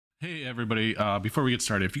Hey everybody, before we get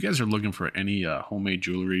started, if you guys are looking for any homemade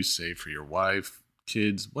jewelry, say for your wife,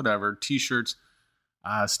 kids, whatever, t-shirts,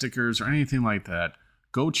 stickers, or anything like that,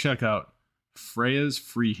 go check out Freya's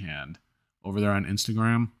Freehand over there on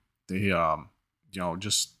Instagram. They,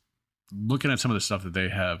 just looking at some of the stuff that they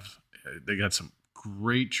have, they got some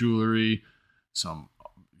great jewelry, some,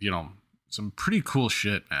 some pretty cool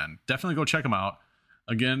shit, man. Definitely go check them out.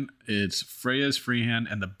 Again, it's Freya's Freehand,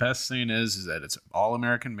 and the best thing is that it's all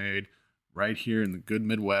American made right here in the good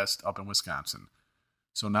Midwest up in Wisconsin.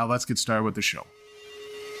 So now let's get started with the show.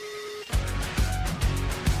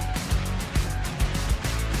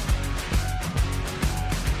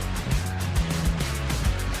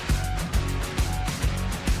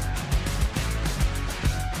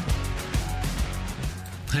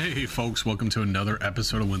 Hey folks, welcome to another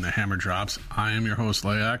episode of When the Hammer Drops. I am your host,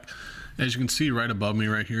 Layak. As you can see right above me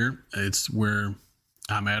right here, it's where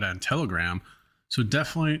I'm at on Telegram. So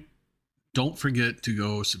definitely don't forget to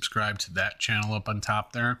go subscribe to that channel up on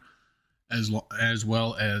top there, as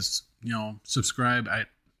well as, subscribe at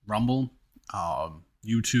Rumble,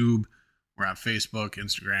 YouTube. We're on Facebook,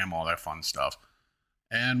 Instagram, all that fun stuff.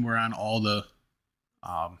 And we're on all the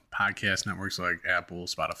podcast networks like Apple,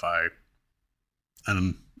 Spotify,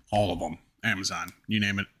 and all of them, Amazon, you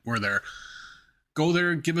name it, we're there. Go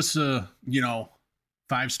there, give us a,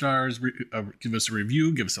 5 stars, give us a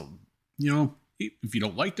review, give us a, if you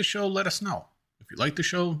don't like the show, let us know. If you like the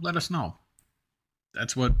show, let us know.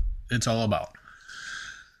 That's what it's all about.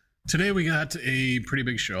 Today we got a pretty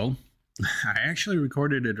big show. I actually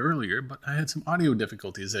recorded it earlier, but I had some audio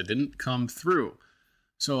difficulties that didn't come through.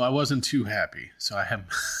 So I wasn't too happy. So I'm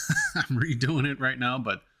redoing it right now,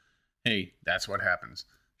 but hey, that's what happens.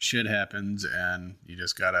 Shit happens, and you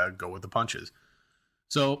just gotta go with the punches.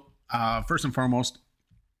 So, first and foremost,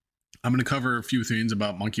 I'm going to cover a few things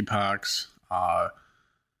about monkeypox,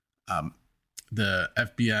 the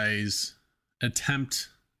FBI's attempt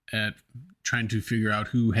at trying to figure out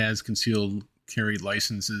who has concealed carry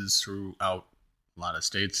licenses throughout a lot of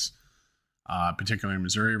states, particularly in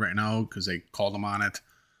Missouri right now, because they called them on it.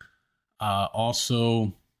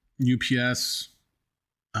 Also, UPS,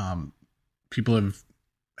 people have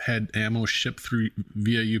had ammo shipped through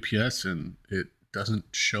via UPS, and it doesn't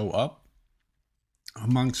show up,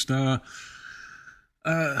 amongst a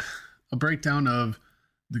breakdown of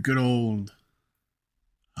the good old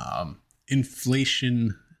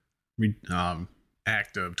Inflation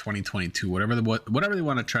Act of 2022, whatever they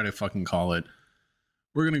want to try to fucking call it.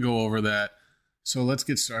 We're gonna go over that. So let's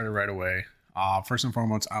get started right away. First and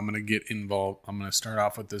foremost, I'm gonna get involved. I'm gonna start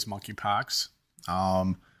off with this monkeypox,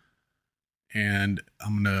 and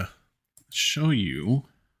I'm gonna show you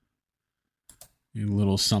a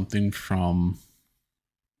little something from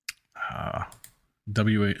from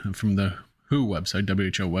the WHO website,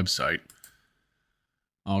 WHO website.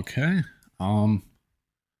 Okay.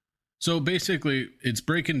 So basically it's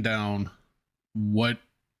breaking down what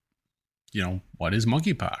is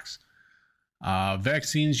monkeypox.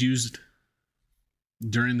 Vaccines used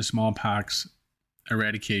during the smallpox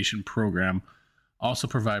eradication program also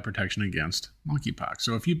provide protection against monkeypox.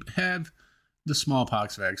 So if you have the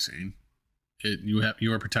smallpox vaccine, you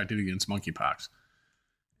are protected against monkeypox.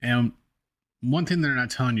 And one thing they're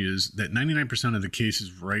not telling you is that 99% of the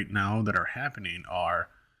cases right now that are happening are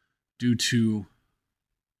due to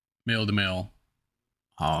male-to-male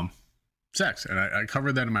sex. And I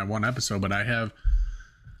covered that in my one episode, but I have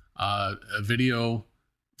a video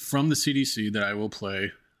from the CDC that I will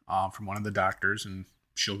play from one of the doctors, and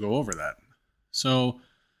she'll go over that. So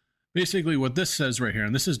basically what this says right here,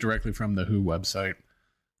 and this is directly from the WHO website,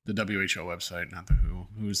 the WHO website, not the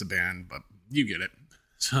who's the band, but you get it.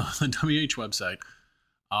 So the WHO website.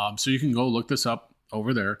 So you can go look this up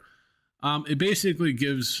over there. It basically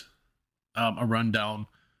gives a rundown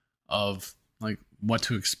of like what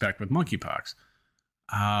to expect with monkeypox.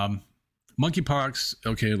 Monkeypox,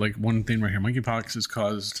 okay, like one thing right here. Monkeypox is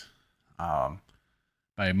caused by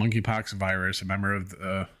a monkeypox virus, a member of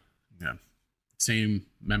the same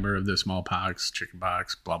member of the smallpox,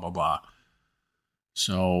 chickenpox, blah blah blah.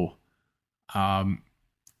 So, the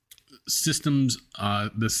symptoms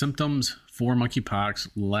for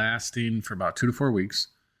monkeypox lasting for about 2 to 4 weeks.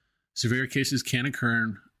 Severe cases can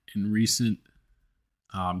occur in recent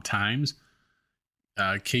times.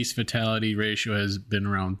 Case fatality ratio has been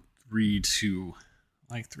around 3 to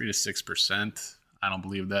 6%. I don't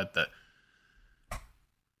believe that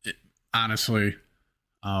honestly,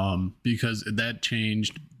 because that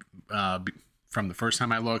changed from the first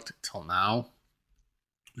time I looked till now.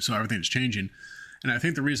 So everything's changing. And I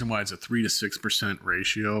think the reason why it's a 3 to 6%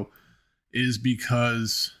 ratio is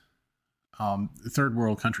because third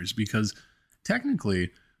world countries, because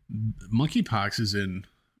technically monkeypox is in,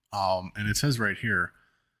 and it says right here,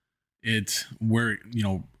 it's where,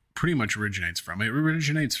 pretty much originates from. It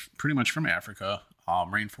originates pretty much from Africa,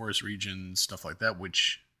 rainforest regions, stuff like that,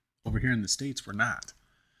 which over here in the States we're not.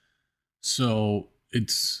 So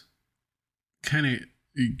it's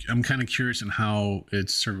I'm kind of curious in how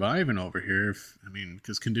it's surviving over here.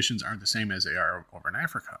 Because conditions aren't the same as they are over in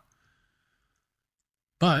Africa.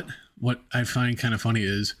 But what I find kind of funny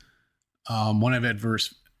is one of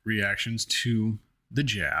adverse reactions to the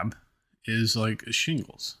jab is like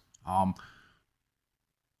shingles. And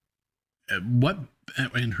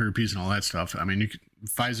herpes and all that stuff.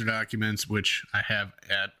 Pfizer documents, which I have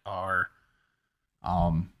at our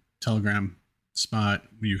Telegram spot,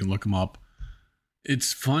 you can look them up.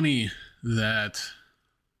 It's funny that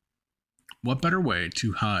what better way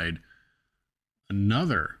to hide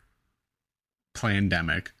another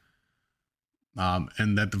pandemic,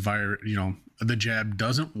 and that the virus, the jab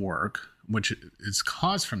doesn't work, which is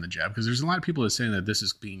caused from the jab, because there's a lot of people that are saying that this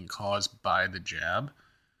is being caused by the jab,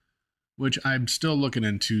 which I'm still looking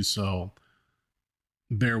into, so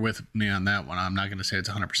bear with me on that one. I'm not going to say it's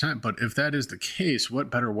 100%, but if that is the case,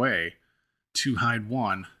 what better way to hide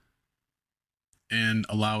one and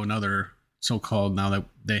allow another so-called, now that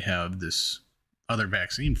they have this other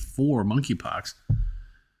vaccine for monkeypox,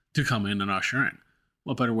 to come in and usher in?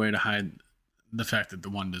 What better way to hide the fact that the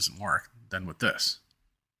one doesn't work than with this?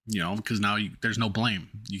 Because now there's no blame.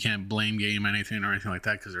 You can't blame game anything or anything like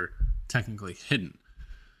that, because they're technically hidden.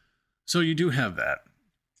 So you do have that.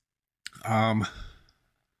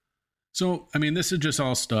 So this is just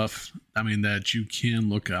all stuff that you can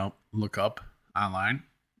look up online.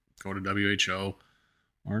 Go to WHO,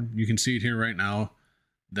 or you can see it here right now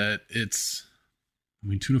that it's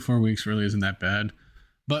 2 to 4 weeks really isn't that bad.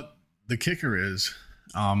 But the kicker is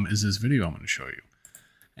this video I'm going to show you.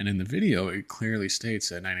 And in the video, it clearly states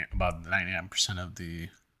that about 99% of the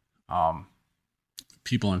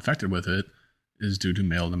people infected with it is due to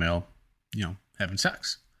male-to-male, having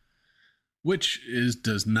sex. Which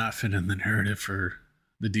does not fit in the narrative for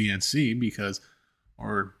the DNC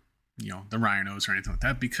or the rhinos or anything like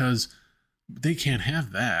that, because they can't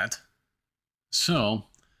have that. So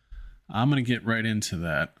I'm going to get right into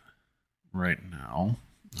that right now.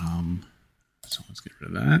 So let's get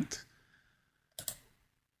rid of that.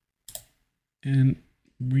 And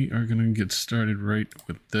we are going to get started right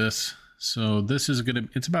with this. So this is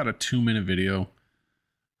it's about a 2-minute video.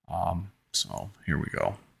 So here we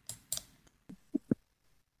go.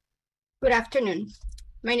 Good afternoon.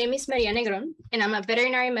 My name is Maria Negron, and I'm a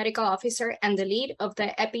veterinary medical officer and the lead of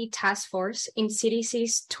the EPI task force in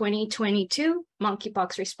CDC's 2022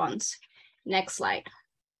 monkeypox response. Next slide.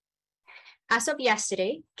 As of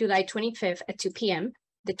yesterday, July 25th at 2 p.m.,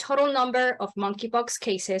 the total number of monkeypox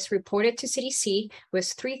cases reported to CDC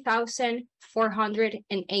was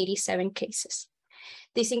 3,487 cases.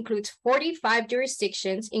 This includes 45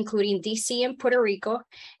 jurisdictions, including DC and Puerto Rico,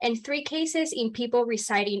 and 3 cases in people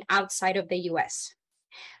residing outside of the US.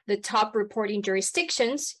 The top reporting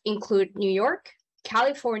jurisdictions include New York,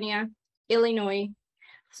 California, Illinois,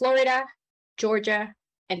 Florida, Georgia,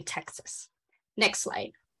 and Texas. Next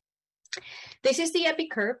slide. This is the EPI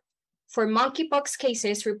curve for monkeypox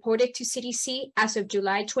cases reported to CDC as of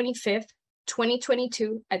July 25th,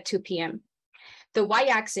 2022 at 2 p.m. The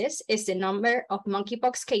y-axis is the number of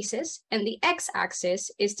monkeypox cases, and the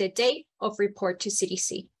x-axis is the date of report to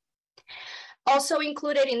CDC. Also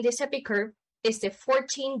included in this EPI curve is the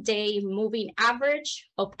 14-day moving average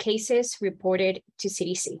of cases reported to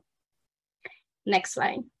CDC. Next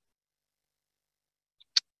slide.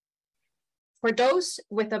 For those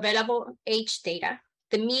with available age data,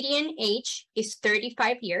 the median age is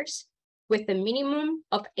 35 years, with a minimum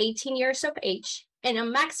of 18 years of age and a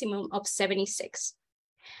maximum of 76.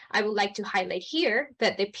 I would like to highlight here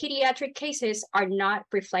that the pediatric cases are not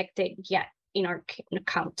reflected yet in our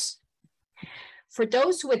counts. For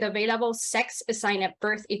those with available sex assigned at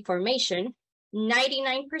birth information,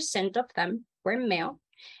 99% of them were male,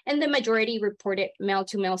 and the majority reported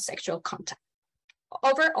male-to-male sexual contact.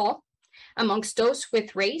 Overall, amongst those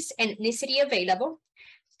with race and ethnicity available,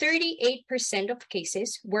 38% of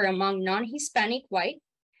cases were among non-Hispanic white,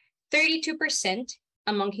 32%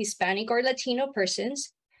 among Hispanic or Latino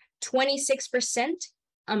persons, 26%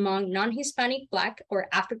 among non-Hispanic Black or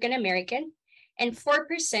African American, and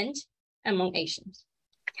 4% among Asians.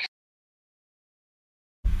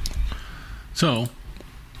 So,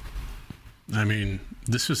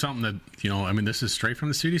 this is something that, this is straight from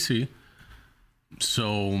the CDC.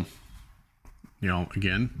 So,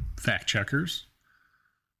 again, fact checkers,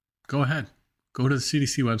 go ahead. go to the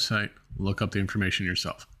CDC website, look up the information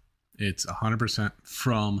yourself. It's 100%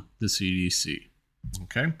 from the CDC.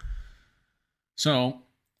 Okay? So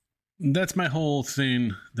that's my whole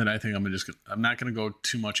thing that I think I'm not going to go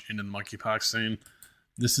too much into the monkeypox thing.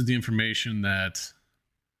 This is the information that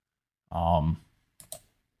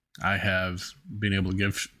I have been able to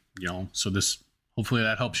give, so this, hopefully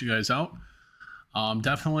that helps you guys out.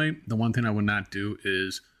 Definitely the one thing I would not do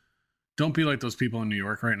is don't be like those people in New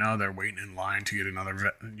York right now. They're waiting in line to get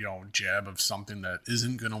another, jab of something that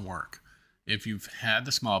isn't going to work. If you've had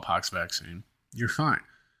the smallpox vaccine, you're fine.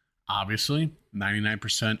 Obviously,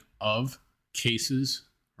 99% of cases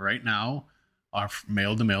right now are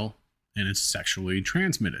male to male, and it's sexually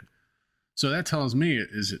transmitted. So that tells me,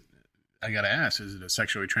 I got to ask, is it a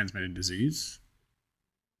sexually transmitted disease?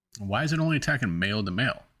 Why is it only attacking male to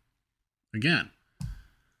male? Again,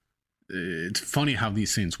 it's funny how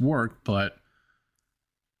these things work, but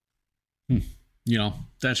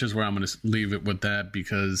that's just where I'm going to leave it with that,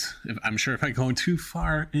 because I'm sure if I go too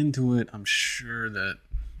far into it, I'm sure that,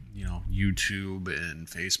 YouTube and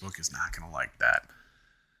Facebook is not going to like that.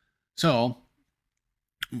 So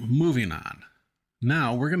moving on.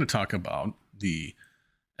 Now we're going to talk about the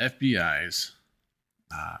FBI's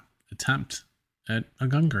attempt at a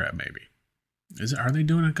gun grab, maybe. Are they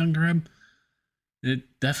doing a gun grab?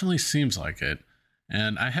 It definitely seems like it.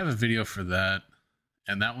 And I have a video for that.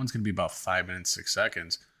 And that one's going to be about 5 minutes, 6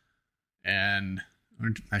 seconds. And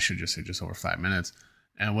I should just say just over 5 minutes.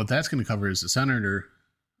 And what that's going to cover is the senator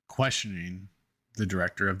questioning the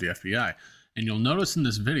director of the FBI. And you'll notice in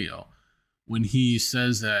this video, when he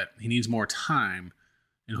says that he needs more time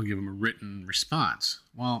and he'll give him a written response.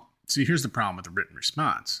 Well, see, here's the problem with the written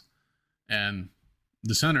response. And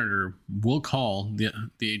the senator will call the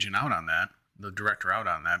agent out on that, the director out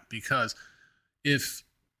on that, because if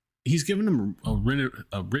he's given him a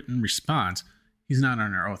written response, he's not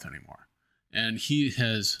under oath anymore. And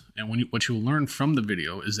what you'll learn from the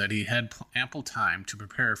video is that he had ample time to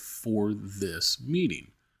prepare for this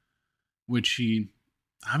meeting, which he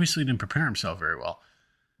obviously didn't prepare himself very well.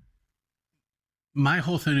 My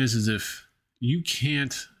whole thing is if you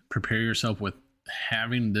can't prepare yourself with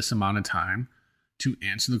having this amount of time to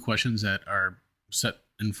answer the questions that are set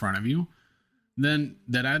in front of you, then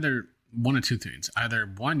that either one of two things.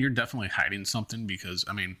 Either one, you're definitely hiding something, because,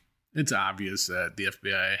 it's obvious that the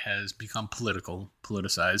FBI has become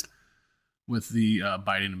politicized with the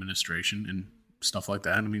Biden administration and stuff like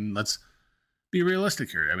that. Let's be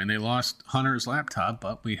realistic here. They lost Hunter's laptop,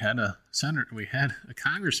 but we had a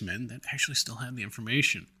congressman that actually still had the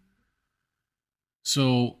information.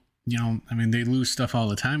 So, they lose stuff all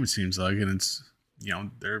the time, it seems like, and it's,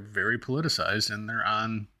 they're very politicized and they're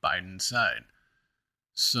on Biden's side.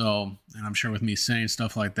 So, and I'm sure with me saying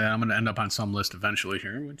stuff like that, I'm going to end up on some list eventually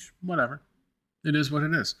here, which, whatever. It is what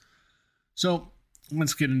it is. So,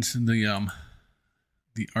 let's get into the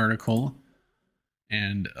article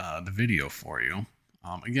and the video for you.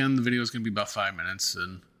 Again, the video is going to be about 5 minutes,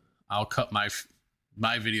 and I'll cut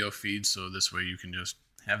my video feed so this way you can just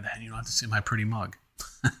have that. You don't have to see my pretty mug.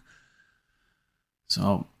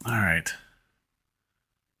 So, all right.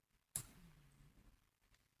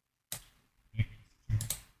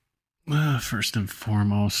 First and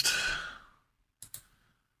foremost,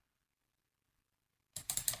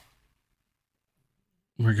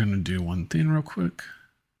 we're going to do one thing real quick.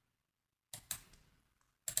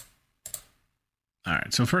 All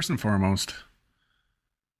right, so first and foremost,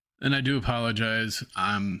 and I do apologize,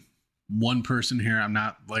 I'm one person here. I'm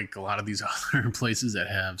not like a lot of these other places that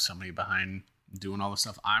have somebody behind doing all the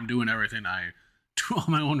stuff. I'm doing everything. I do all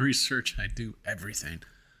my own research. I do everything,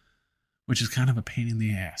 which is kind of a pain in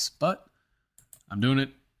the ass, but I'm doing it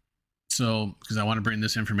because I want to bring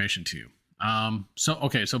this information to you.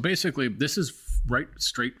 So basically this is right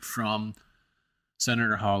straight from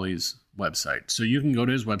Senator Hawley's website. So you can go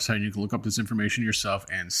to his website and you can look up this information yourself,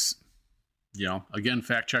 and, again,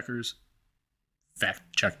 fact checkers, fact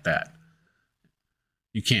check that.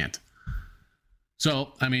 You can't.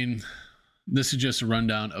 So, this is just a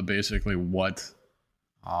rundown of basically what's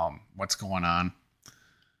going on.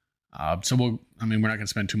 So we're not going to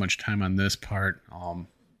spend too much time on this part.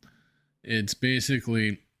 It's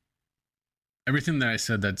basically everything that I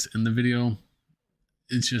said that's in the video.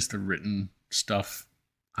 It's just the written stuff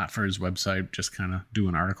for his website, just kind of do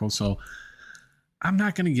an article. So I'm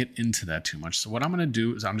not going to get into that too much. So what I'm going to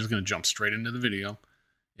do is I'm just going to jump straight into the video.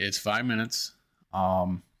 It's 5 minutes,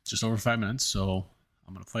 just over 5 minutes. So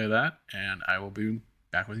I'm going to play that, and I will be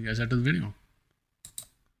back with you guys after the video.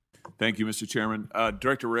 Thank you, Mr. Chairman.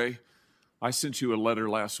 Director Wray, I sent you a letter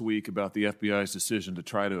last week about the FBI's decision to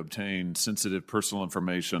try to obtain sensitive personal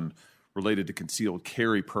information related to concealed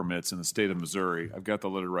carry permits in the state of Missouri. I've got the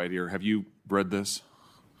letter right here. Have you read this?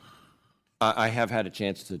 I have had a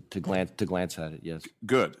chance to glance at it, yes.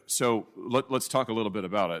 Good. So let's talk a little bit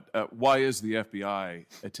about it. Why is the FBI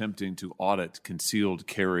attempting to audit concealed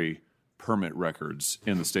carry permit records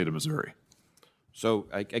in the state of Missouri? So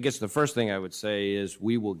I guess the first thing I would say is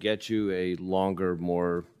we will get you a longer,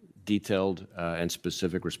 more detailed and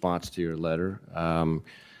specific response to your letter.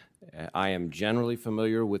 I am generally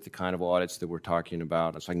familiar with the kind of audits that we're talking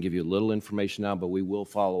about, so I can give you a little information now, but we will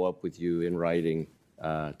follow up with you in writing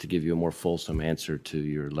to give you a more fulsome answer to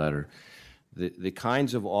your letter. The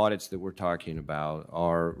kinds of audits that we're talking about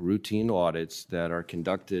are routine audits that are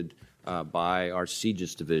conducted by our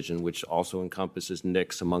CJIS division, which also encompasses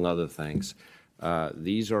NICS, among other things.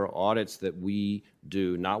 These are audits that we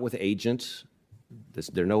do not with agents.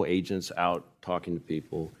 There are no agents out talking to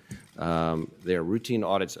people. They are routine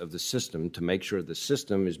audits of the system to make sure the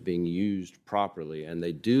system is being used properly, and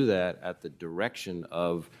they do that at the direction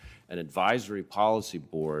of an advisory policy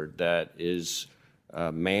board that is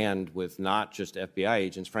manned with not just FBI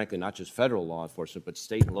agents, frankly, not just federal law enforcement, but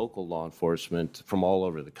state and local law enforcement from all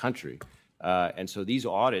over the country. And so these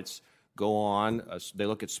audits go on, they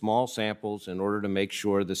look at small samples in order to make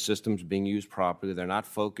sure the system's being used properly. They're not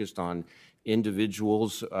focused on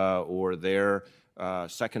individuals or their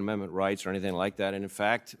Second Amendment rights or anything like that. And in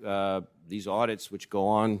fact, these audits, which go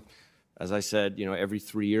on, as I said, every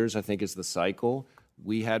 3 years, I think is the cycle.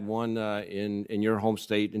 We had one in your home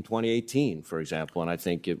state in 2018, for example, and I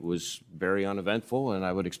think it was very uneventful, and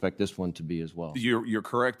I would expect this one to be as well. You're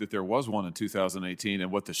correct that there was one in 2018,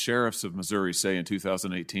 and what the sheriffs of Missouri say in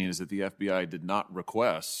 2018 is that the FBI did not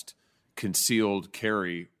request concealed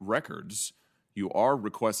carry records. You are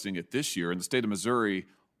requesting it this year. In the state of Missouri,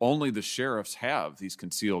 only the sheriffs have these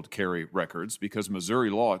concealed carry records because Missouri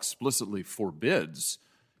law explicitly forbids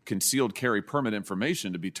concealed carry permit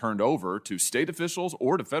information to be turned over to state officials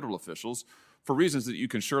or to federal officials for reasons that you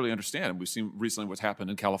can surely understand. And we've seen recently what's happened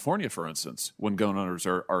in California, for instance, when gun owners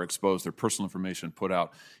are exposed, their personal information put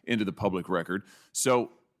out into the public record.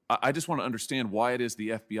 So I just want to understand why it is the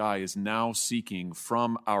FBI is now seeking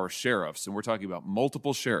from our sheriffs, and we're talking about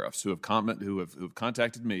multiple sheriffs who have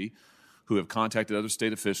contacted me, who have contacted other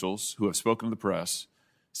state officials, who have spoken to the press,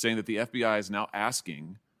 saying that the FBI is now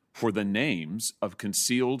asking for the names of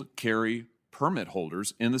concealed carry permit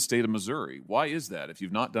holders in the state of Missouri. Why is that? If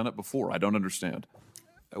you've not done it before, I don't understand.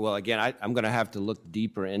 Well, again, I'm going to have to look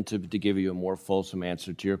deeper into to give you a more fulsome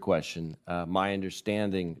answer to your question. My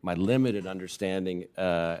limited understanding,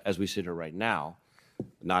 as we sit here right now,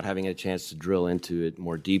 not having a chance to drill into it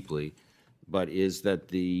more deeply, but is that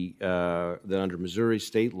that under Missouri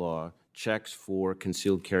state law, checks for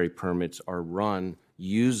concealed carry permits are run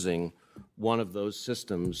using one of those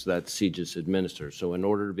systems that CJIS administers. So in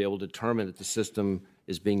order to be able to determine that the system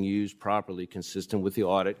is being used properly, consistent with the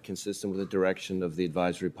audit, consistent with the direction of the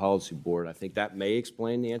advisory policy board, I think that may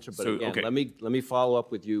explain the answer. But let me follow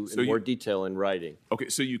up with you in more detail in writing. Okay,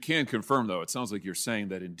 so you can confirm, though, it sounds like you're saying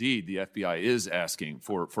that indeed the FBI is asking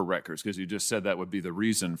for records, because you just said that would be the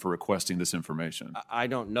reason for requesting this information. I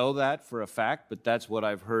don't know that for a fact, but that's what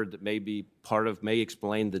I've heard that may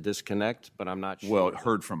explain the disconnect, but I'm not sure. Well,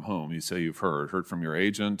 heard from whom? You say you've heard from your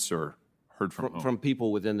agents, or heard from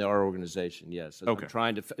people within our organization, yes. Okay.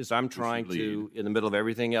 I'm trying to, in the middle of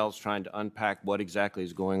everything else, trying to unpack what exactly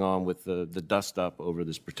is going on with the dust up over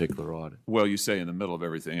this particular audit. Well, you say in the middle of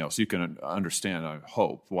everything else. You can understand, I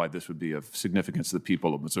hope, why this would be of significance to the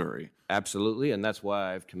people of Missouri. Absolutely, and that's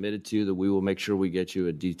why I've committed to you that we will make sure we get you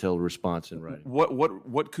a detailed response in writing.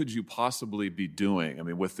 What could you possibly be doing,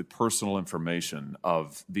 with the personal information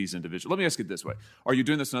of these individuals? Let me ask it this way. Are you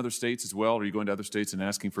doing this in other states as well? Are you going to other states and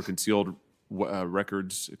asking for concealed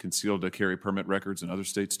records, concealed carry permit records in other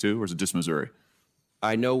states too, or is it just Missouri?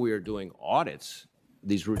 I know we are doing audits,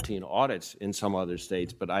 these routine audits in some other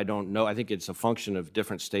states, but I don't know. I think it's a function of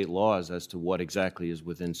different state laws as to what exactly is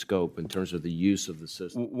within scope in terms of the use of the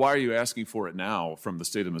system. Why are you asking for it now from the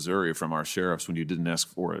state of Missouri, from our sheriffs, when you didn't ask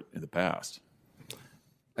for it in the past?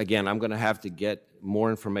 Again, I'm going to have to get more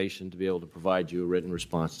information to be able to provide you a written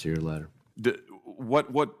response to your letter.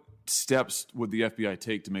 What steps would the FBI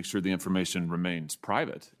take to make sure the information remains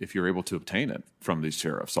private if you're able to obtain it from these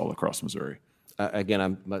sheriffs all across Missouri? Again,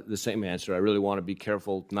 I'm the same answer. I really want to be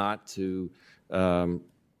careful not to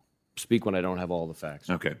speak when I don't have all the facts.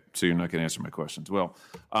 Okay, so you're not going to answer my questions. Well,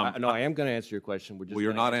 no, I am going to answer your question.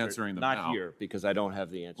 You're not answering them now. Not here, because I don't have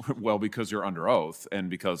the answer. Well, because you're under oath and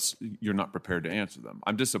because you're not prepared to answer them.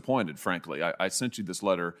 I'm disappointed, frankly. I sent you this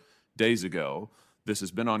letter days ago. This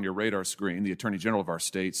has been on your radar screen. The Attorney General of our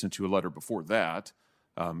state sent you a letter before that.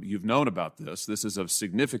 You've known about this. This is of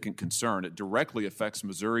significant concern. It directly affects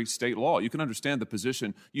Missouri state law. You can understand the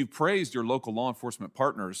position. You've praised your local law enforcement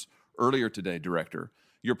partners earlier today, Director.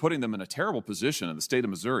 You're putting them in a terrible position in the state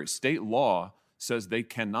of Missouri. State law says they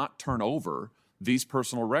cannot turn over these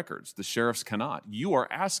personal records. The sheriffs cannot. You are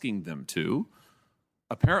asking them to.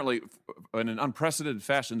 Apparently, in an unprecedented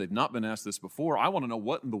fashion, they've not been asked this before. I want to know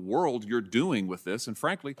what in the world you're doing with this. And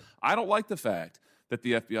frankly, I don't like the fact that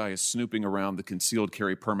the FBI is snooping around the concealed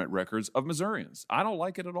carry permit records of Missourians. I don't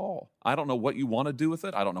like it at all. I don't know what you want to do with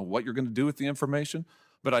it. I don't know what you're going to do with the information,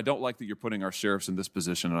 but I don't like that you're putting our sheriffs in this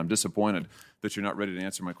position, and I'm disappointed that you're not ready to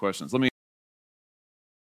answer my questions.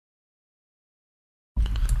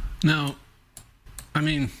 Now,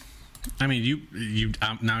 you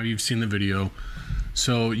now you've seen the video,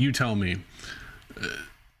 so you tell me,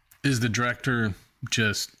 is the director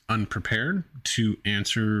just unprepared to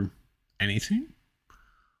answer anything?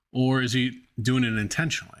 Or is he doing it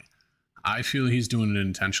intentionally? I feel he's doing it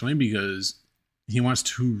intentionally because he wants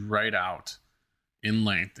to write out in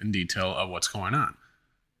length and detail of what's going on.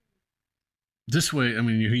 This way,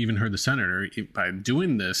 you even heard the senator, by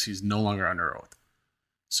doing this, he's no longer under oath.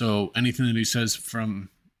 So anything that he says from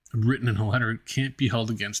written in a letter can't be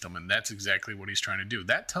held against him, and that's exactly what he's trying to do.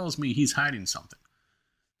 That tells me he's hiding something.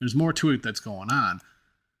 There's more to it that's going on.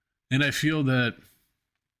 And I feel that,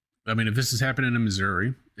 if this is happening in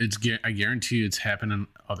Missouri, I guarantee it's happening in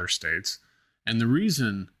other states. And the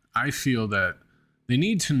reason I feel that they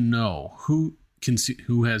need to know who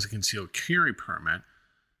has a concealed carry permit,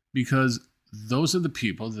 because those are the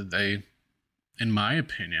people that they, in my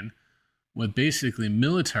opinion, with basically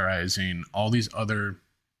militarizing all these other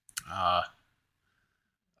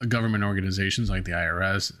government organizations like the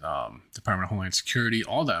IRS, Department of Homeland Security,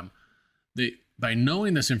 all them, by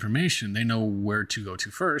knowing this information, they know where to go to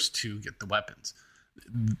first to get the weapons.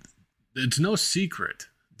 It's no secret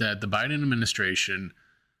that the Biden administration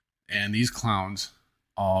and these clowns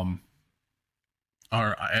are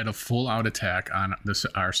at a full-out attack on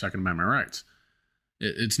our Second Amendment rights.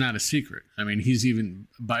 It's not a secret.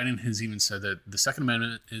 Biden has even said that the Second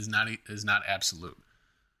Amendment is not absolute,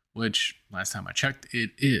 which last time I checked, it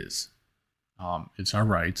is. It's our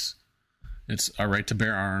rights. It's our right to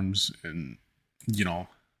bear arms, and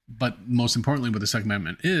but most importantly, what the Second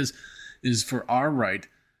Amendment is for our right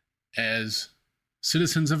as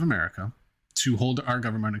citizens of America to hold our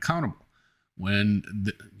government accountable. When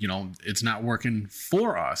it's not working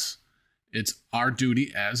for us, it's our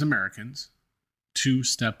duty as Americans to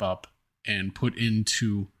step up and put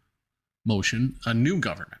into motion a new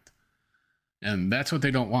government. And that's what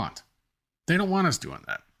they don't want. They don't want us doing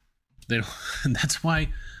that. And that's why,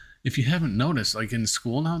 if you haven't noticed, like in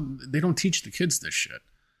school now, they don't teach the kids this shit.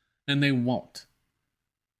 And they won't.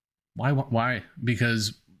 Why?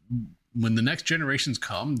 Because when the next generations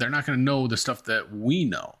come, they're not going to know the stuff that we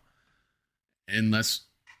know unless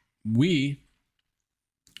we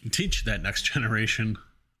teach that next generation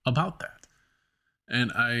about that.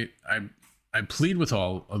 And I plead with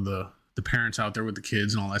all of the parents out there with the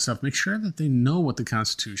kids and all that stuff, make sure that they know what the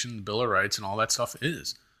Constitution, the Bill of Rights, and all that stuff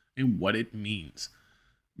is and what it means.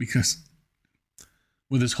 Because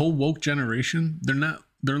with this whole woke generation,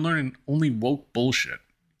 they're learning only woke bullshit.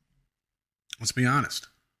 Let's be honest.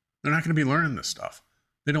 They're not going to be learning this stuff.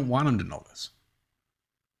 They don't want them to know this.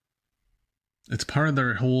 It's part of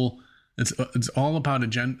their whole, it's all about the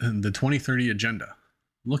 2030 agenda.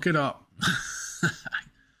 Look it up.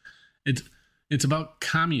 It's about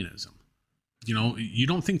communism. You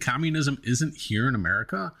don't think communism isn't here in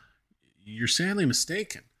America? You're sadly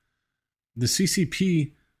mistaken. The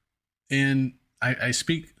CCP, and I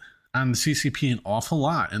speak on the CCP an awful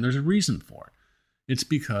lot, and there's a reason for it. It's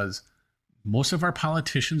because most of our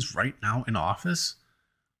politicians right now in office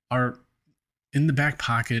are in the back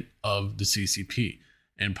pocket of the CCP.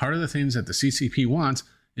 And part of the things that the CCP wants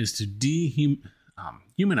is to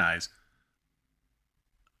dehumanize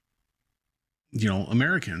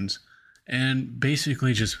Americans, and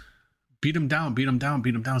basically just beat them down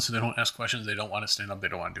so they don't ask questions, they don't want to stand up, they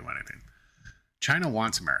don't want to do anything. China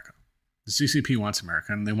wants America. The CCP wants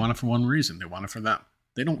America, and they want it for one reason. They want it for them.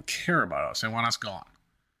 They don't care about us. They want us gone.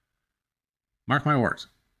 Mark my words.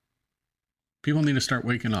 People need to start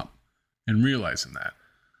waking up and realizing that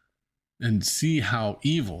and see how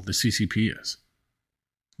evil the CCP is.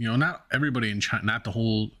 Not everybody in China, not the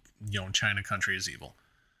whole, China country is evil.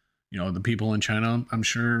 The people in China, I'm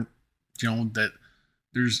sure, that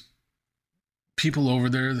there's people over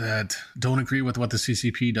there that don't agree with what the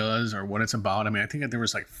CCP does or what it's about. I think that there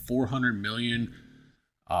was like 400 million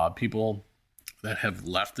people that have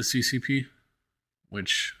left the CCP,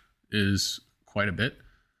 which is quite a bit.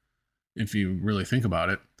 if you really think about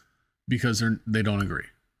it, because they don't agree.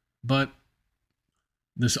 But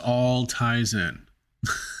this all ties in.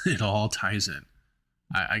 It all ties in.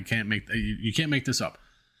 I can't make you can't make this up.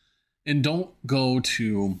 And don't go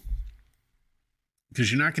to,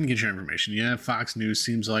 because you're not going to get your information. Yeah, Fox News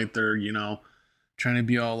seems like they're, trying to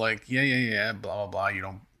be all like, yeah, blah, blah,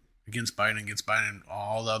 blah, against Biden,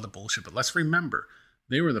 all the other bullshit. But let's remember,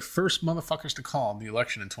 they were the first motherfuckers to call the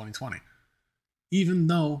election in 2020. Even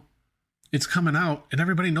though it's coming out and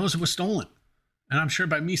everybody knows it was stolen. And I'm sure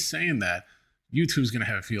by me saying that, YouTube's going to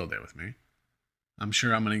have a field day with me. I'm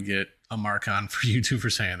sure I'm going to get a mark on for YouTube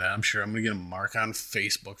for saying that. I'm sure I'm going to get a mark on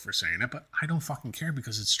Facebook for saying it, but I don't fucking care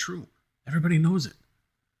because it's true. Everybody knows it.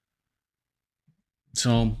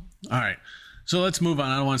 So, all right. So let's move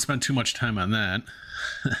on. I don't want to spend too much time on that.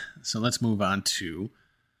 So let's move on to,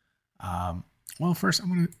 well, first I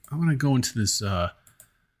want to go into this,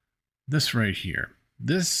 this right here.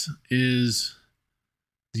 This is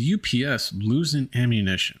the UPS losing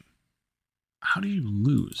ammunition. How do you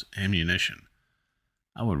lose ammunition?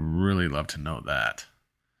 I would really love to know that.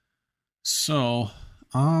 So,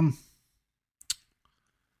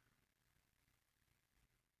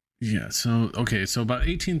 yeah, so about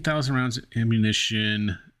 18,000 rounds of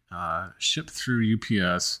ammunition shipped through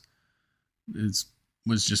UPS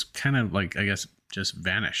was just kind of like, I guess, just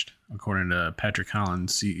vanished, according to Patrick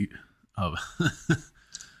Collins, CEO of.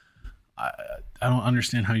 I don't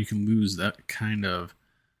understand how you can lose that kind of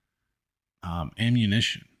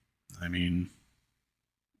ammunition. I mean,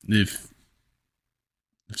 if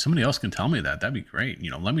somebody else can tell me that, that'd be great.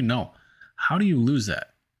 Let me know. How do you lose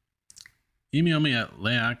that? Email me at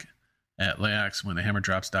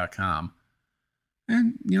layak@layakswhenthehammerdrops.com.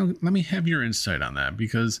 And, let me have your insight on that,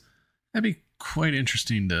 because that'd be quite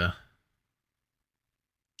interesting to,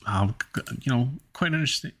 quite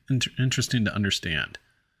interesting to understand.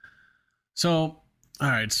 So, all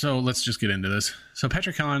right, so let's just get into this. So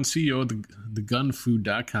Patrick Collins, CEO of the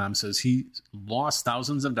gunfood.com, says he lost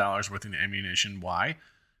thousands of dollars worth of ammunition. Why?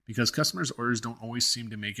 Because customers' orders don't always seem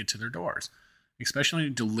to make it to their doors, especially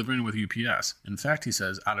delivering with UPS. In fact, he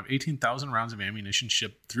says, out of 18,000 rounds of ammunition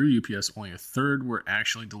shipped through UPS, only a third were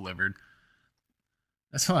actually delivered.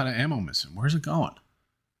 That's a lot of ammo missing. Where's it going?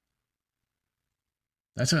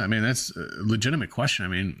 That's a legitimate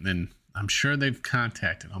question. And I'm sure they've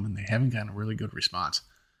contacted them and they haven't gotten a really good response.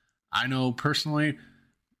 I know personally,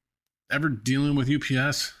 ever dealing with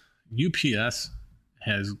UPS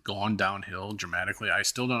has gone downhill dramatically. I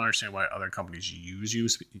still don't understand why other companies use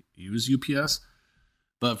UPS,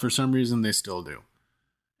 but for some reason they still do.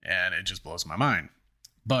 And it just blows my mind.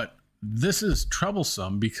 But this is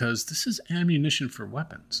troublesome because this is ammunition for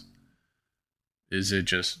weapons. Is it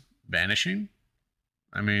just vanishing?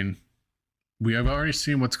 We have already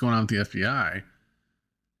seen what's going on with the FBI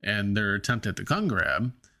and their attempt at the gun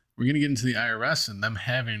grab. We're going to get into the IRS and them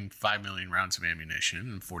having 5 million rounds of ammunition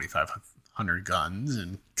and 4,500 guns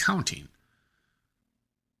and counting.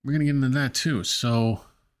 We're going to get into that too. So,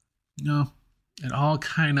 it all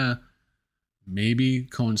kind of maybe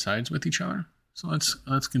coincides with each other. So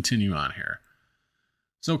let's continue on here.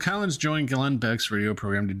 So Collins joined Glenn Beck's radio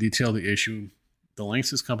program to detail the issue, the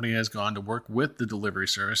lengths his company has gone to work with the delivery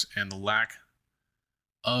service, and the lack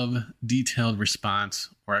of detailed response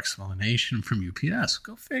or explanation from UPS.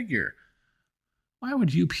 Go figure. Why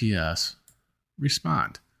would UPS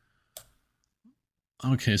respond?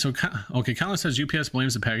 Collins says UPS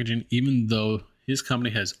blames the packaging, even though his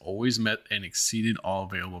company has always met and exceeded all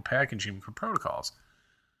available packaging protocols.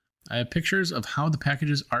 I have pictures of how the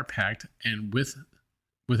packages are packed and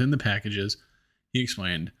within the packages, he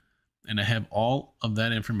explained, and I have all of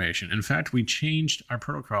that information. In fact, we changed our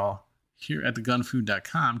protocol here at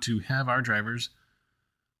thegunfood.com to have our drivers,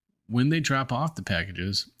 when they drop off the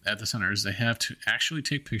packages at the centers, they have to actually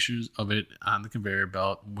take pictures of it on the conveyor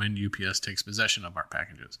belt when UPS takes possession of our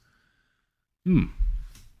packages.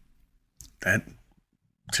 That,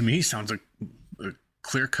 to me, sounds like a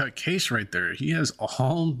clear-cut case right there. He has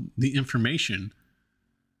all the information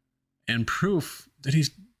and proof that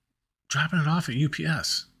he's dropping it off at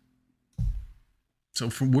UPS. So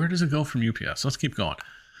where does it go from UPS? Let's keep going.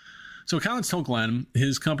 So Collins told Glenn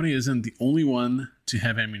his company isn't the only one to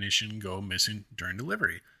have ammunition go missing during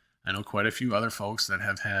delivery. I know quite a few other folks that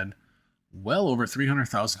have had well over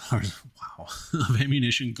 $300,000 of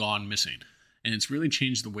ammunition gone missing. And it's really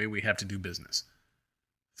changed the way we have to do business.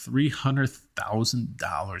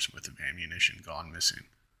 $300,000 worth of ammunition gone missing.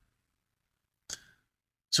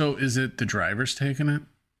 So is it the drivers taking it?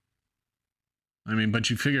 But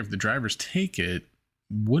you figure if the drivers take it,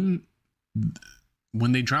 when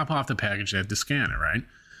they drop off the package, they have to scan it, right?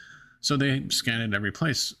 So they scan it every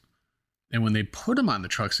place. And when they put them on the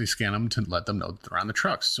trucks, they scan them to let them know that they're on the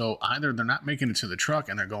trucks. So either they're not making it to the truck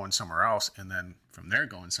and they're going somewhere else, and then from there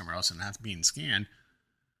going somewhere else and that's being scanned.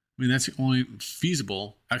 I mean, that's the only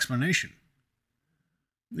feasible explanation.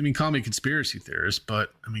 I mean, call me conspiracy theorist,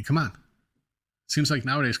 but I mean, come on. Seems like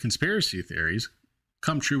nowadays conspiracy theories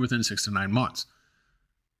come true within 6 to 9 months.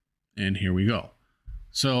 And here we go.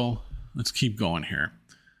 So let's keep going here.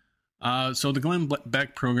 So the Glenn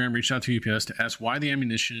Beck program reached out to UPS to ask why the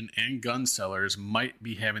ammunition and gun sellers might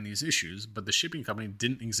be having these issues, but the shipping company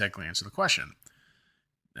didn't exactly answer the question.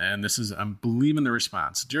 And this is, I'm believing the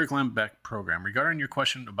response. Dear Glenn Beck program, regarding your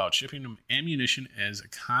question about shipping ammunition as a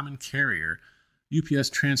common carrier, UPS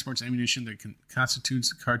transports ammunition that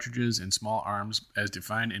constitutes cartridges and small arms as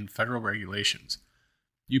defined in federal regulations.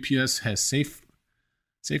 UPS has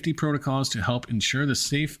safety protocols to help ensure the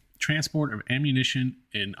safe transport of ammunition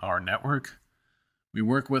in our network. We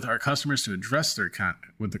work with our customers to address their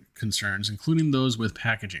concerns, including those with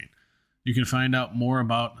packaging. You can find out more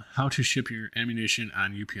about how to ship your ammunition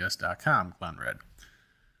on ups.com, Glenn read.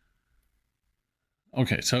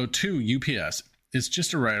 Okay, so to UPS, it's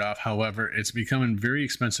just a write-off. However, it's becoming very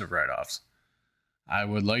expensive write-offs. I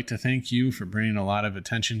would like to thank you for bringing a lot of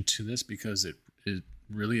attention to this because it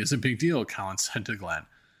really is a big deal, Collins said to Glenn.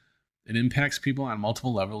 It impacts people on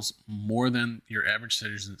multiple levels more than your average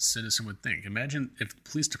citizen would think. Imagine if the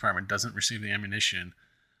police department doesn't receive the ammunition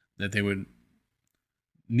that they would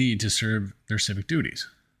need to serve their civic duties.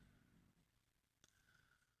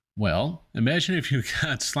 Well, imagine if you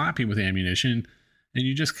got sloppy with ammunition and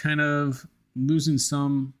you just kind of losing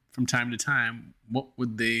some from time to time. What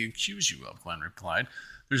would they accuse you of? Glenn replied.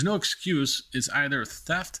 There's no excuse. It's either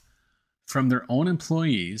theft from their own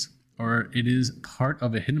employees or it is part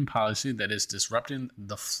of a hidden policy that is disrupting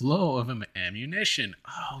the flow of ammunition.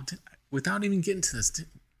 Oh, without even getting to this,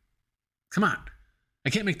 come on. I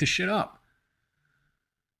can't make this shit up.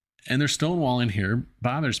 And their stonewalling here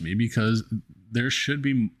bothers me because there should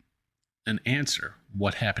be an answer.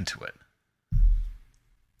 What happened to it?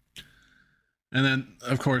 And then,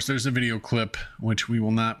 of course, there's a video clip, which we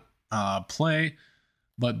will not play.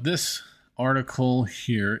 But this article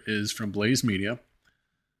here is from Blaze Media.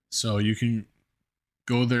 So you can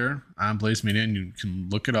go there on Blaze Media and you can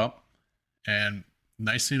look it up. And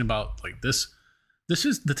nice thing about like this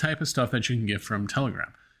is the type of stuff that you can get from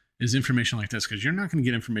Telegram, is information like this, because you're not going to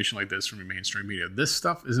get information like this from your mainstream media. This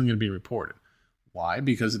stuff isn't going to be reported. Why?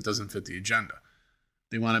 Because it doesn't fit the agenda.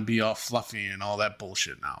 They want to be all fluffy and all that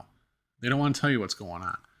bullshit now. They don't want to tell you what's going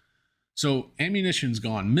on. So ammunition's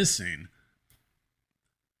gone missing.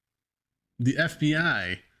 The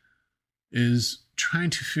FBI is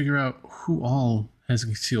trying to figure out who all has a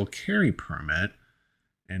concealed carry permit.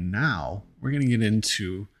 And now we're going to get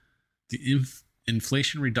into the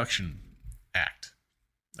Inflation Reduction Act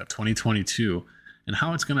of 2022 and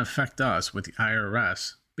how it's going to affect us with the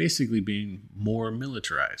IRS basically being more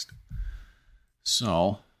militarized.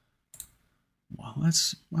 So, well, why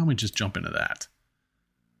don't we just jump into that?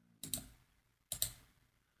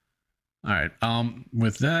 All right.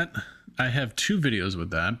 With that, I have 2 videos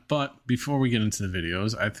with that, but before we get into the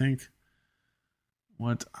videos, I think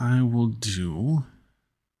what I will do.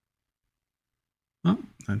 Oh,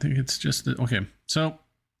 I think it's just the, okay. So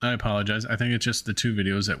I apologize. I think it's just the 2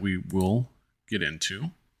 videos that we will get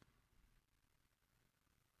into.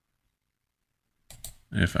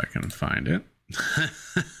 If I can find it.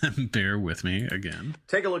 Bear with me again.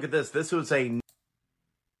 Take a look at this. This was a...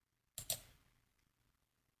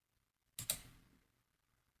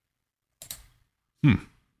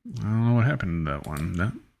 I don't know what happened to that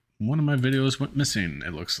one. One of my videos went missing,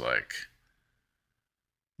 it looks like.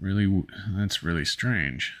 Really, that's really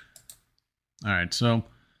strange. All right, so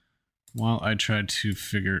while I tried to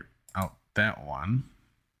figure out that one,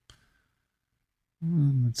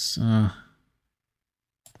 let's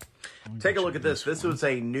take a look at this. This was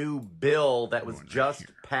a new bill that was just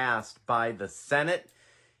passed by the Senate.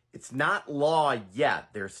 It's not law yet.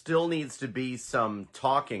 There still needs to be some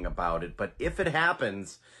talking about it. But if it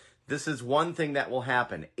happens, this is one thing that will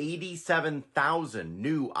happen. 87,000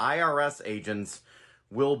 new IRS agents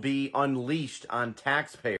will be unleashed on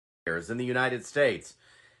taxpayers in the United States.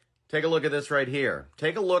 Take a look at this right here.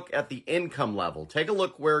 Take a look at the income level. Take a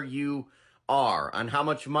look where you are on how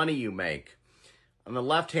much money you make. On the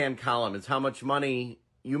left-hand column is how much money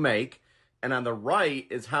you make. And on the right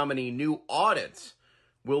is how many new audits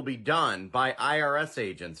will be done by IRS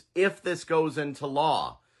agents if this goes into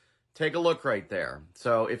law. Take a look right there.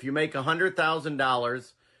 So if you make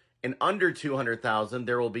 $100,000 and under $200,000,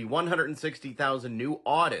 there will be 160,000 new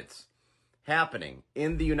audits happening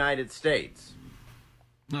in the United States.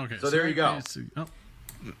 Okay. So there you go.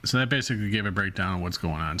 So that basically gave a breakdown of what's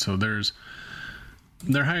going on. So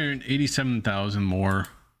they're hiring 87,000 more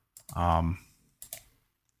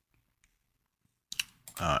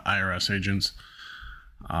IRS agents,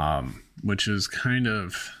 which is kind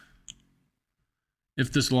of,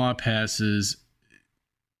 if this law passes,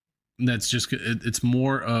 that's just, it's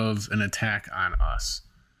more of an attack on us.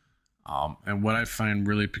 And what I find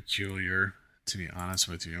really peculiar, to be honest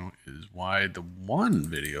with you, is why the one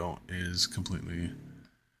video is completely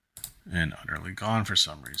and utterly gone for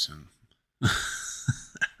some reason.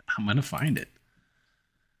 I'm going to find it.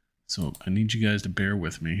 So I need you guys to bear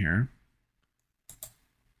with me here.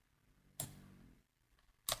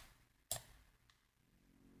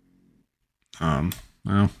 Well,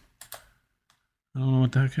 I don't know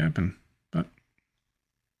what the heck happened, but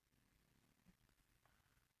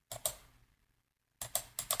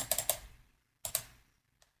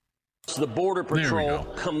the Border Patrol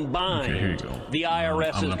combined, okay, here you go. the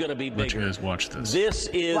IRS is going to be bigger. Let you guys watch this. This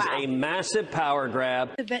is a massive power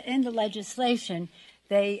grab. In the legislation,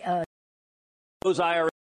 those IRS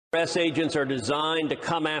agents are designed to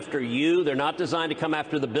come after you. They're not designed to come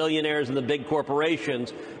after the billionaires and the big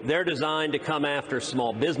corporations. They're designed to come after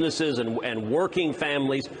small businesses and working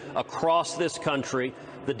families across this country.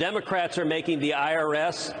 The Democrats are making the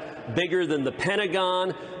IRS bigger than the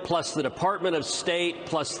Pentagon, plus the Department of State,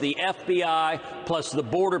 plus the FBI, plus the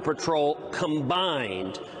Border Patrol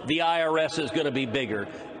combined. The IRS is going to be bigger.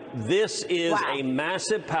 This is a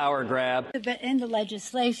massive power grab. In the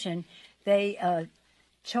legislation, they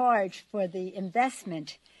charge for the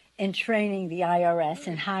investment in training the IRS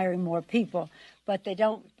and hiring more people, but they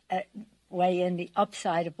don't weigh in the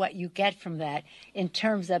upside of what you get from that in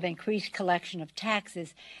terms of increased collection of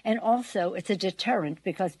taxes. And also, it's a deterrent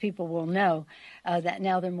because people will know that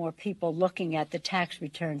now there are more people looking at the tax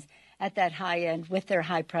returns at that high end with their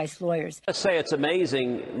high-priced lawyers. I say it's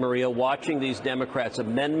amazing, Maria, watching these Democrats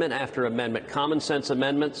amendment after amendment, common sense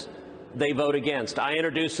amendments, they vote against. I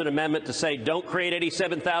introduced an amendment to say don't create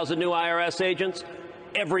 87,000 new IRS agents.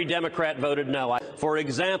 Every Democrat voted no. For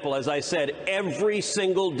example, as I said, every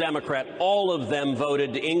single Democrat, all of them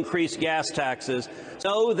voted to increase gas taxes.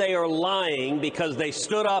 So they are lying because they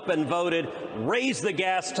stood up and voted, raise the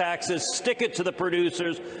gas taxes, stick it to the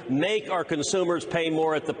producers, make our consumers pay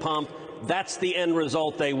more at the pump. That's the end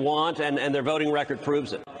result they want, and their voting record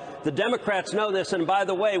proves it. The Democrats know this, and by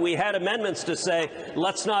the way, we had amendments to say,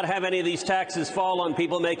 let's not have any of these taxes fall on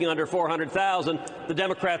people making under $400,000. The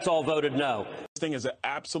Democrats all voted no. This thing is an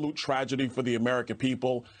absolute tragedy for the American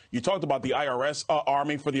people. You talked about the IRS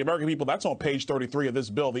army. For the American people, that's on page 33 of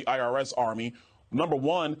this bill, the IRS army. Number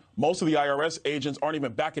one, most of the IRS agents aren't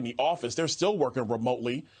even back in the office. They're still working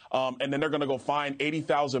remotely, and then they're going to go find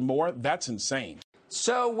 80,000 more. That's insane.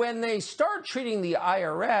 So when they start treating the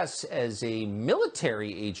IRS as a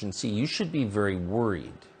military agency, you should be very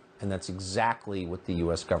worried. And that's exactly what the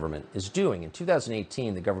U.S. government is doing. In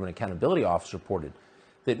 2018, the Government Accountability Office reported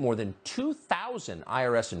that more than 2,000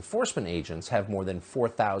 IRS enforcement agents have more than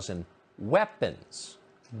 4,000 weapons,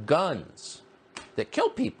 guns that kill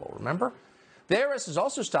people, remember? The IRS is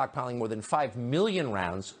also stockpiling more than 5 million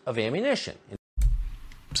rounds of ammunition.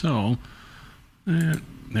 So,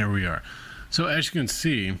 there we are. So as you can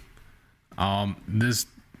see, this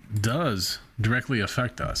does directly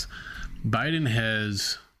affect us. Biden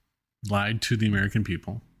has lied to the American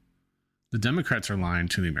people. The Democrats are lying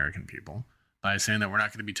to the American people by saying that we're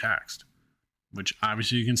not going to be taxed, which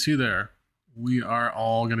obviously you can see there. We are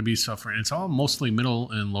all going to be suffering. It's all mostly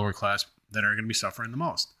middle and lower class that are going to be suffering the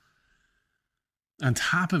most. On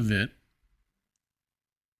top of it,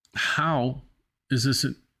 how is this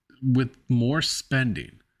with more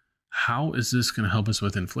spending? How is this going to help us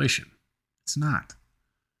with inflation? It's not.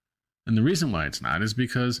 And the reason why it's not is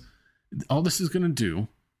because all this is going to do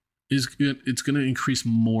is it's going to increase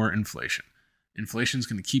more inflation. Inflation is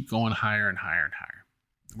going to keep going higher and higher and higher.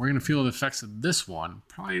 We're going to feel the effects of this one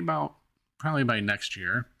probably by next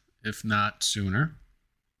year, if not sooner.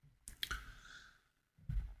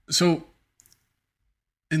 So,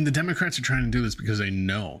 and the Democrats are trying to do this because they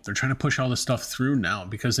know. They're trying to push all this stuff through now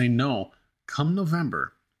because they know come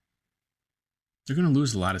November, they're going to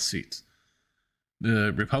lose a lot of seats.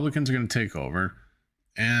 The Republicans are going to take over.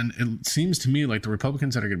 And it seems to me like the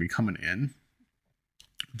Republicans that are going to be coming in,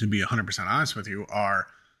 to be 100% honest with you, are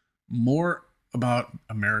more about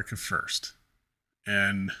America first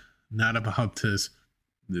and not about this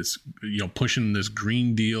pushing this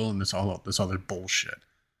Green Deal and this other bullshit.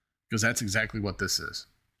 Because that's exactly what this is.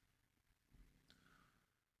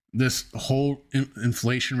 This whole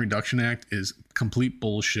Inflation Reduction Act is complete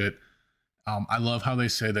bullshit. I love how they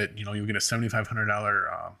say that, you'll get a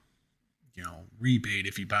 $7,500, rebate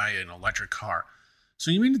if you buy an electric car.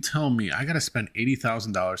 So you mean to tell me I got to spend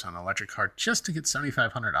 $80,000 on an electric car just to get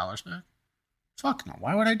 $7,500 back? Fuck no.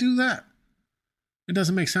 Why would I do that? It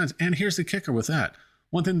doesn't make sense. And here's the kicker with that.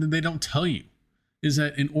 One thing that they don't tell you is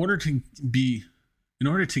that in order to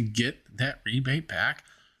get that rebate back,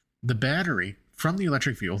 the battery from the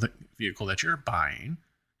electric vehicle that you're buying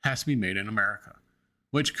has to be made in America,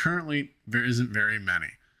 which currently there isn't very many.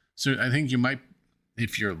 So I think you might,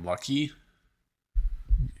 if you're lucky,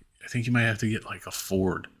 I think you might have to get like a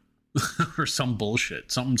Ford or some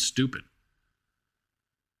bullshit, something stupid,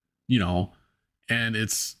 and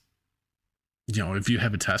it's, if you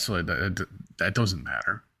have a Tesla, that doesn't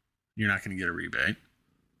matter. You're not going to get a rebate.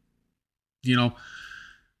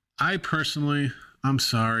 I personally, I'm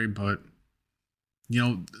sorry, but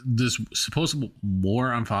this supposed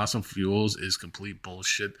war on fossil fuels is complete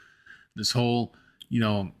bullshit. This whole,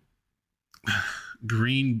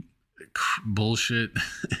 green bullshit,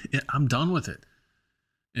 I'm done with it.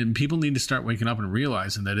 And people need to start waking up and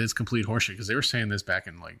realizing that it's complete horseshit, because they were saying this back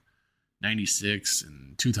in like 96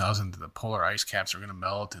 and 2000, the polar ice caps are going to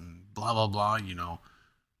melt and blah, blah, blah, and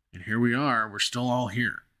here we are, we're still all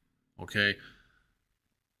here. Okay.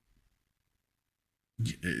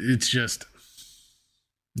 It's just,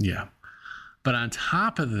 yeah. But on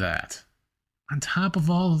top of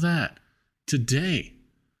all of that, today,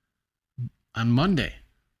 on Monday,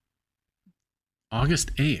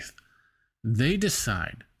 August 8th, they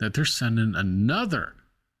decide that they're sending another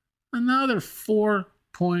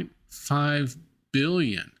 $4.5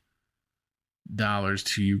 billion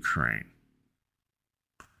to Ukraine,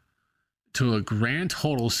 to a grand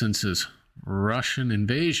total since this Russian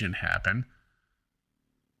invasion happened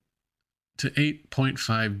to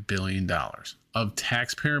 $8.5 billion of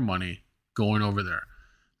taxpayer money going over there.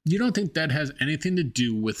 You don't think that has anything to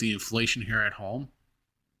do with the inflation here at home?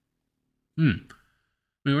 I mean,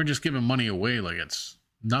 we're just giving money away like it's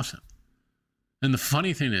nothing. And the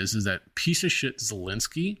funny thing is that piece of shit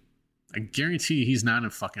Zelensky, I guarantee he's not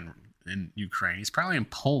in Ukraine. He's probably in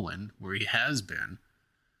Poland, where he has been.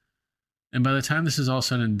 And by the time this is all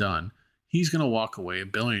said and done, he's going to walk away a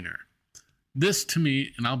billionaire. This, to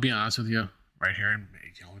me, and I'll be honest with you right here,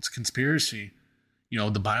 it's conspiracy.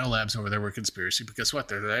 The biolabs over there were conspiracy, but guess what?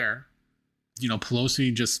 They're there.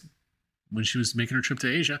 Pelosi, just when she was making her trip to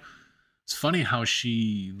Asia, it's funny how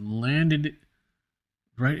she landed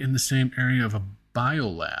right in the same area of a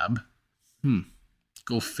biolab.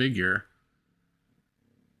 Go figure.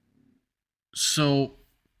 So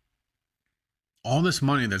all this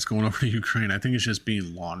money that's going over to Ukraine, I think it's just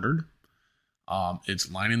being laundered.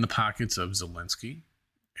 It's lining the pockets of Zelensky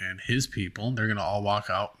and his people. They're going to all walk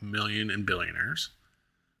out million and billionaires.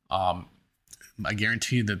 I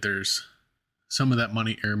guarantee that there's some of that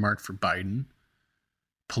money earmarked for Biden,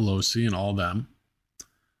 Pelosi, and all them.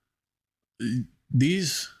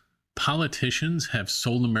 These politicians have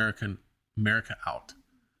sold America out.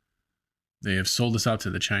 They have sold us out to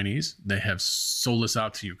the Chinese. They have sold us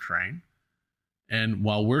out to Ukraine. And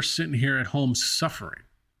while we're sitting here at home suffering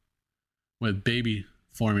with baby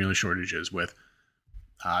formula shortages, with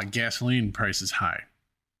gasoline prices high,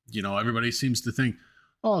 everybody seems to think,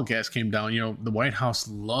 oh, gas came down. The White House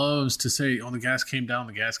loves to say, oh, the gas came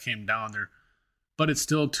down there. But it's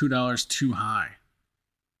still $2 too high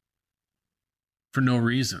for no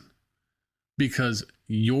reason. Because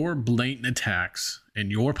your blatant attacks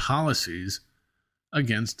and your policies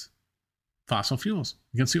against fossil fuels,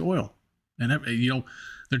 against the oil. And,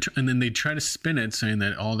 and then they try to spin it saying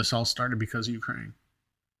that, oh, this all started because of Ukraine.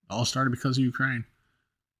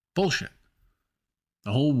 Bullshit.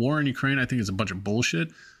 The whole war in Ukraine, I think, is a bunch of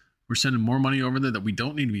bullshit. We're sending more money over there that we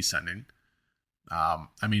don't need to be sending.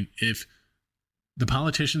 If the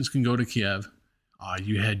politicians can go to Kiev,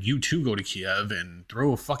 you had U2 go to Kiev and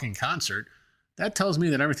throw a fucking concert, that tells me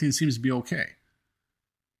that everything seems to be okay.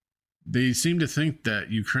 They seem to think that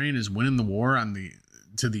Ukraine is winning the war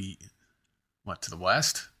to the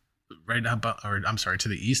west, right up, or I'm sorry, to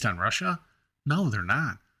the east on Russia. No, they're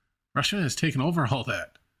not. Russia has taken over all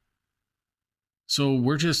that. So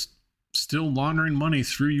we're just still laundering money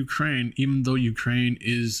through Ukraine, even though Ukraine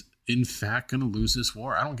is in fact going to lose this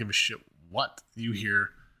war. I don't give a shit what you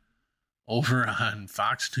hear over on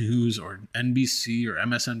Fox News or NBC or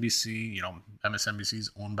MSNBC. MSNBC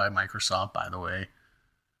is owned by Microsoft, by the way.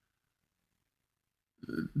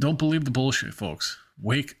 Don't believe the bullshit, folks.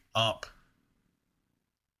 Wake up.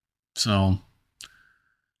 So,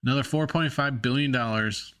 another $4.5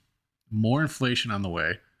 billion, more inflation on the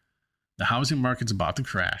way. The housing market's about to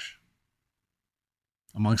crash,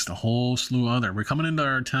 amongst a whole slew of other. We're coming into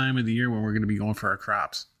our time of the year where we're going to be going for our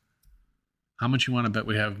crops. How much you want to bet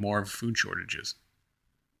we have more food shortages?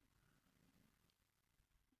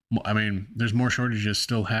 I mean, there's more shortages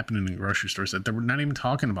still happening in grocery stores that we're not even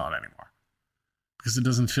talking about anymore because it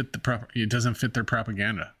doesn't fit their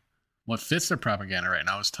propaganda. What fits their propaganda right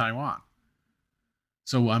now is Taiwan.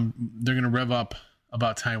 So they're going to rev up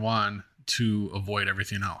about Taiwan to avoid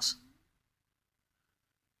everything else.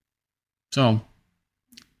 So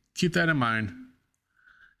keep that in mind.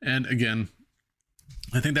 And again,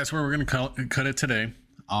 I think that's where we're going to cut it today.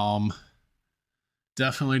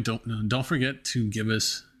 Definitely don't forget to give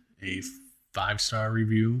us a 5-star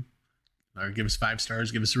review, or give us 5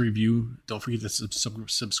 stars. Give us a review. Don't forget to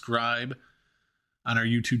subscribe on our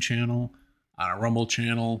YouTube channel, on our Rumble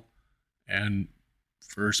channel, and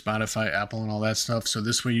for Spotify, Apple, and all that stuff. So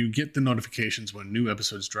this way you get the notifications when new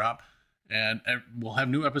episodes drop. And we'll have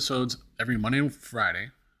new episodes every Monday and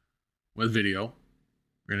Friday with video.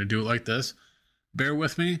 We're going to do it like this. Bear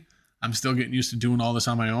with me. I'm still getting used to doing all this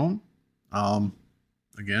on my own.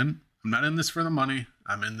 Again, I'm not in this for the money.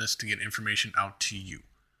 I'm in this to get information out to you.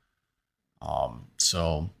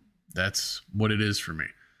 So that's what it is for me.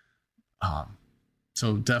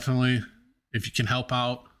 So definitely, if you can help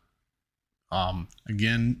out,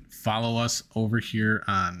 again, follow us over here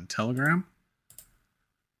on Telegram.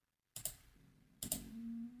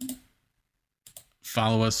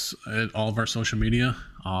 Follow us at all of our social media,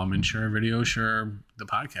 and share our videos, share the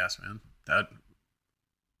podcast, man.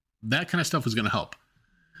 That kind of stuff is going to help.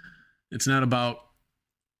 It's not about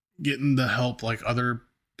getting the help like other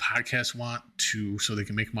podcasts want to, so they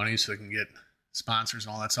can make money, so they can get sponsors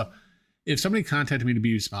and all that stuff. If somebody contacted me to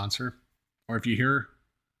be a sponsor, or if you hear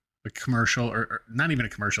a commercial, or not even a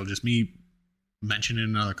commercial, just me mentioning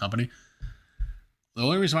another company, the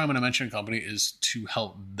only reason why I'm going to mention a company is to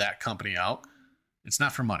help that company out. It's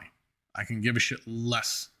not for money. I can give a shit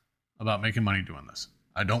less about making money doing this.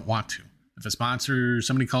 I don't want to. If a sponsor,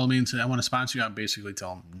 somebody called me and said, I want to sponsor you, I basically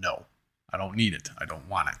tell them, no, I don't need it. I don't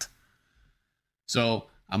want it. So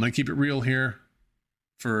I'm going to keep it real here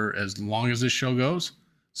for as long as this show goes.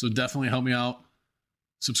 So definitely help me out.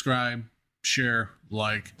 Subscribe, share,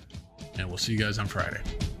 like, and we'll see you guys on Friday.